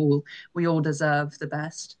that we all deserve the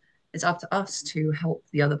best. It's up to us to help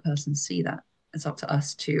the other person see that. It's up to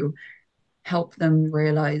us to help them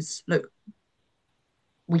realize, look,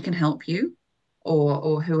 we can help you,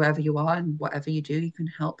 or whoever you are and whatever you do, you can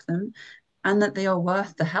help them, and that they are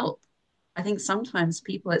worth the help. I think sometimes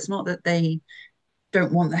people, it's not that they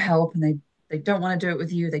don't want the help and they don't want to do it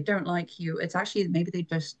with you, they don't like you. It's actually maybe they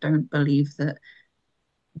just don't believe that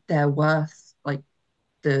they're worth like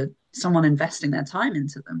the someone investing their time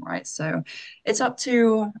into them, right? So it's up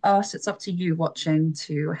to us, it's up to you watching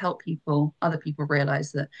to help other people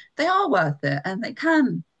realize that they are worth it and they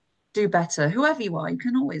can do better. Whoever you are, you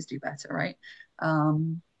can always do better, right?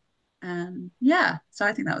 And yeah, so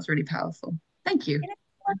I think that was really powerful. Thank you.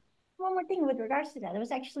 One more thing with regards to that. It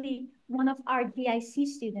was actually one of our GIC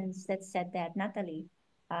students that said that, Natalie.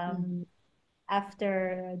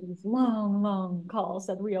 After these long calls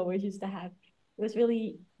that we always used to have, it was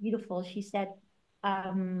really beautiful. She said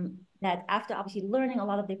that after obviously learning a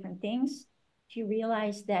lot of different things, she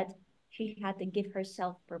realized that she had to give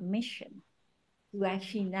herself permission to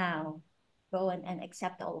actually now go and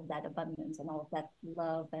accept all of that abundance and all of that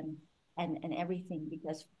love and everything,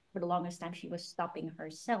 because for the longest time she was stopping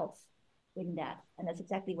herself in that. And that's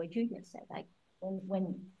exactly what Julia said. Like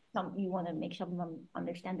when you want to make someone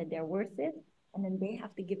understand that they're worth it, and then they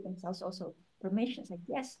have to give themselves also permissions. Like,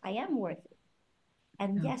 yes, I am worth it.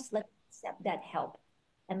 And yes, let me accept that help.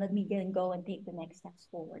 And let me go and take the next steps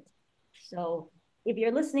forward. So if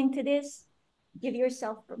you're listening to this, give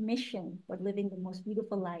yourself permission for living the most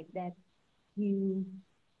beautiful life that you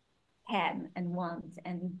can and want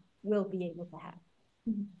and will be able to have.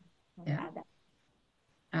 Yeah.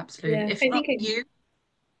 Absolutely. Yeah, if not you,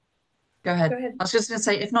 go ahead. I was just going to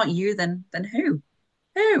say, if not you, then who?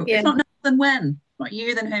 Who? Yeah. If not now, then when? Not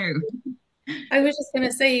you, then who? I was just going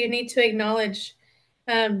to say, you need to acknowledge,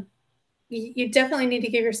 you definitely need to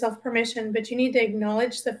give yourself permission, but you need to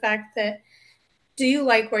acknowledge the fact that, do you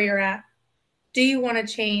like where you're at? Do you want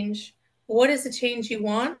to change? What is the change you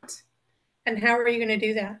want? And how are you going to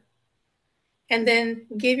do that? And then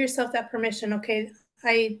give yourself that permission. Okay,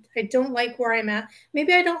 I don't like where I'm at.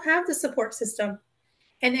 Maybe I don't have the support system.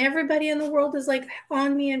 And everybody in the world is like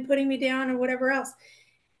on me and putting me down and whatever else.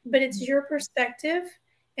 But it's your perspective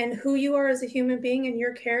And who you are as a human being and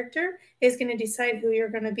your character is going to decide who you're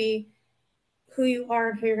going to be, who you are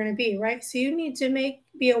and who you're going to be, right? So you need to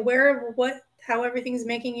be aware of how everything's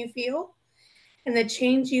making you feel and the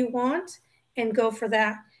change you want, and go for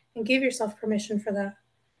that and give yourself permission for that.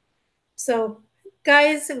 So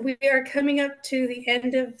guys, we are coming up to the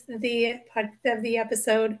end of the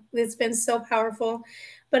episode. It's been so powerful,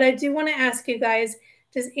 but I do want to ask you guys,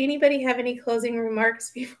 does anybody have any closing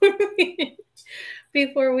remarks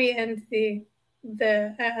before we end the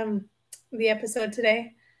episode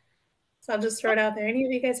today? So I'll just throw it out there. Any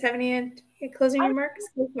of you guys have any closing remarks?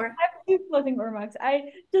 Go for it. I have a few closing remarks.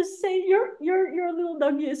 I just say your little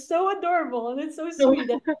doggy is so adorable and it's so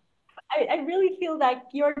sweet. I really feel like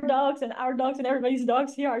your dogs and our dogs and everybody's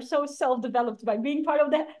dogs here are so self-developed by being part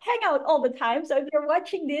of the Hangout all the time. So if you're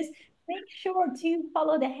watching this, make sure to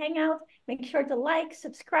follow the Hangout. Make sure to like,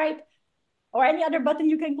 subscribe, or any other button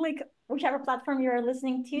you can click, whichever platform you're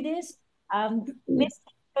listening to this. Miss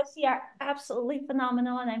and Josie are absolutely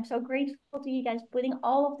phenomenal, and I'm so grateful to you guys putting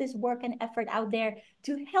all of this work and effort out there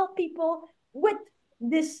to help people with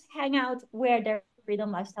this Hangout where their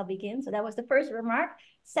freedom lifestyle begins. So that was the first remark.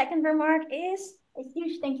 Second remark is a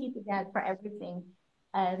huge thank you to Dad for everything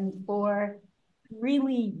and for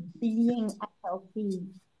really being healthy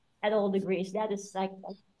at all degrees. That is, like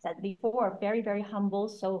I said before, very, very humble.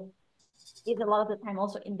 So it's a lot of the time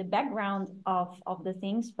also in the background of the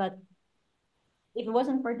things. But if it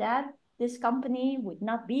wasn't for that, this company would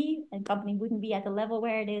not be, and company wouldn't be at the level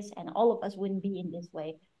where it is, and all of us wouldn't be in this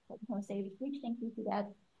way. So I just want to say a huge thank you to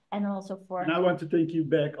that. And also for... And I want to thank you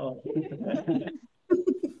back off.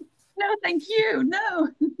 No, thank you. No.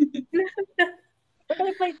 We're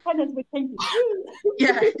going to play tennis with thank you.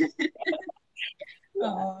 Yeah.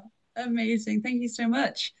 Oh, amazing. Thank you so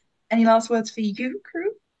much. Any last words for you,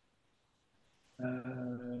 crew?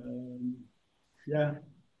 Yeah.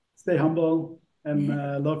 Stay humble and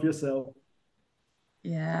love yourself.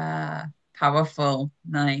 Yeah. Powerful.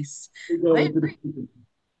 Nice.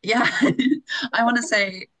 Yeah. I want to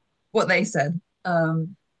say what they said.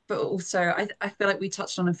 But also I feel like we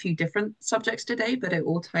touched on a few different subjects today, but it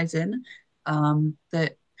all ties in,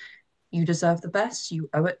 that you deserve the best. You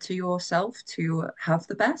owe it to yourself to have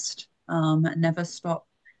the best. Never stop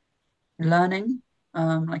learning.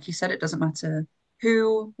 Like you said, it doesn't matter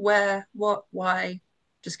who, where, what, why.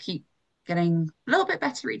 Just keep getting a little bit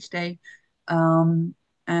better each day. And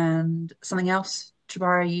something else,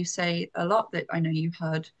 Jabara, you say a lot that I know you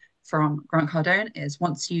heard from Grant Cardone is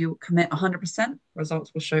once you commit 100%,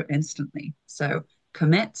 results will show instantly. So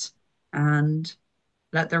commit and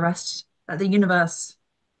let the universe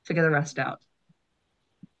figure the rest out.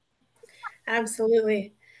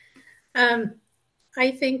 Absolutely.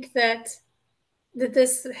 I think that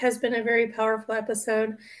this has been a very powerful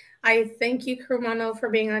episode. I thank you, Crewmano, for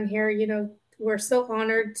being on here. You know, we're so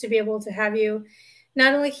honored to be able to have you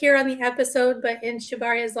not only here on the episode, but in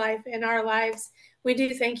Shabaria's life, in our lives. We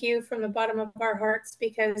do thank you from the bottom of our hearts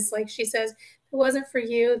because, like she says, if it wasn't for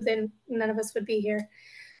you, then none of us would be here.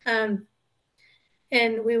 And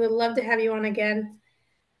we would love to have you on again.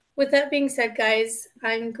 With that being said, guys,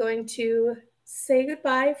 I'm going to say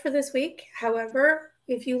goodbye for this week. However,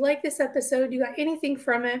 if you like this episode, you got anything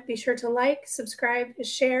from it, be sure to like, subscribe,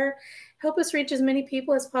 share, help us reach as many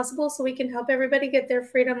people as possible so we can help everybody get their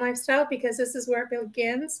freedom lifestyle, because this is where it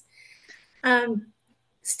begins.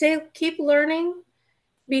 Keep learning.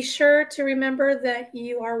 Be sure to remember that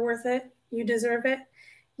you are worth it. You deserve it.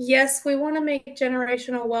 Yes, we want to make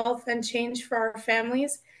generational wealth and change for our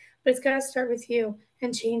families, but it's got to start with you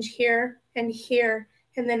and change here, and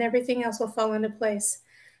then everything else will fall into place.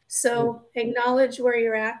 So acknowledge where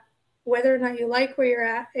you're at, whether or not you like where you're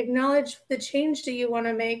at. Acknowledge the change that you want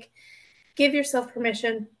to make. Give yourself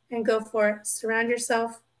permission and go for it. Surround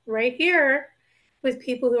yourself right here with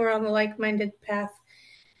people who are on the like-minded path.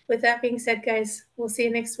 With that being said, guys, we'll see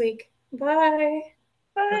you next week. Bye.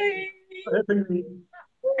 Bye. For having me.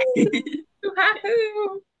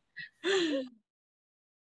 Wahoo!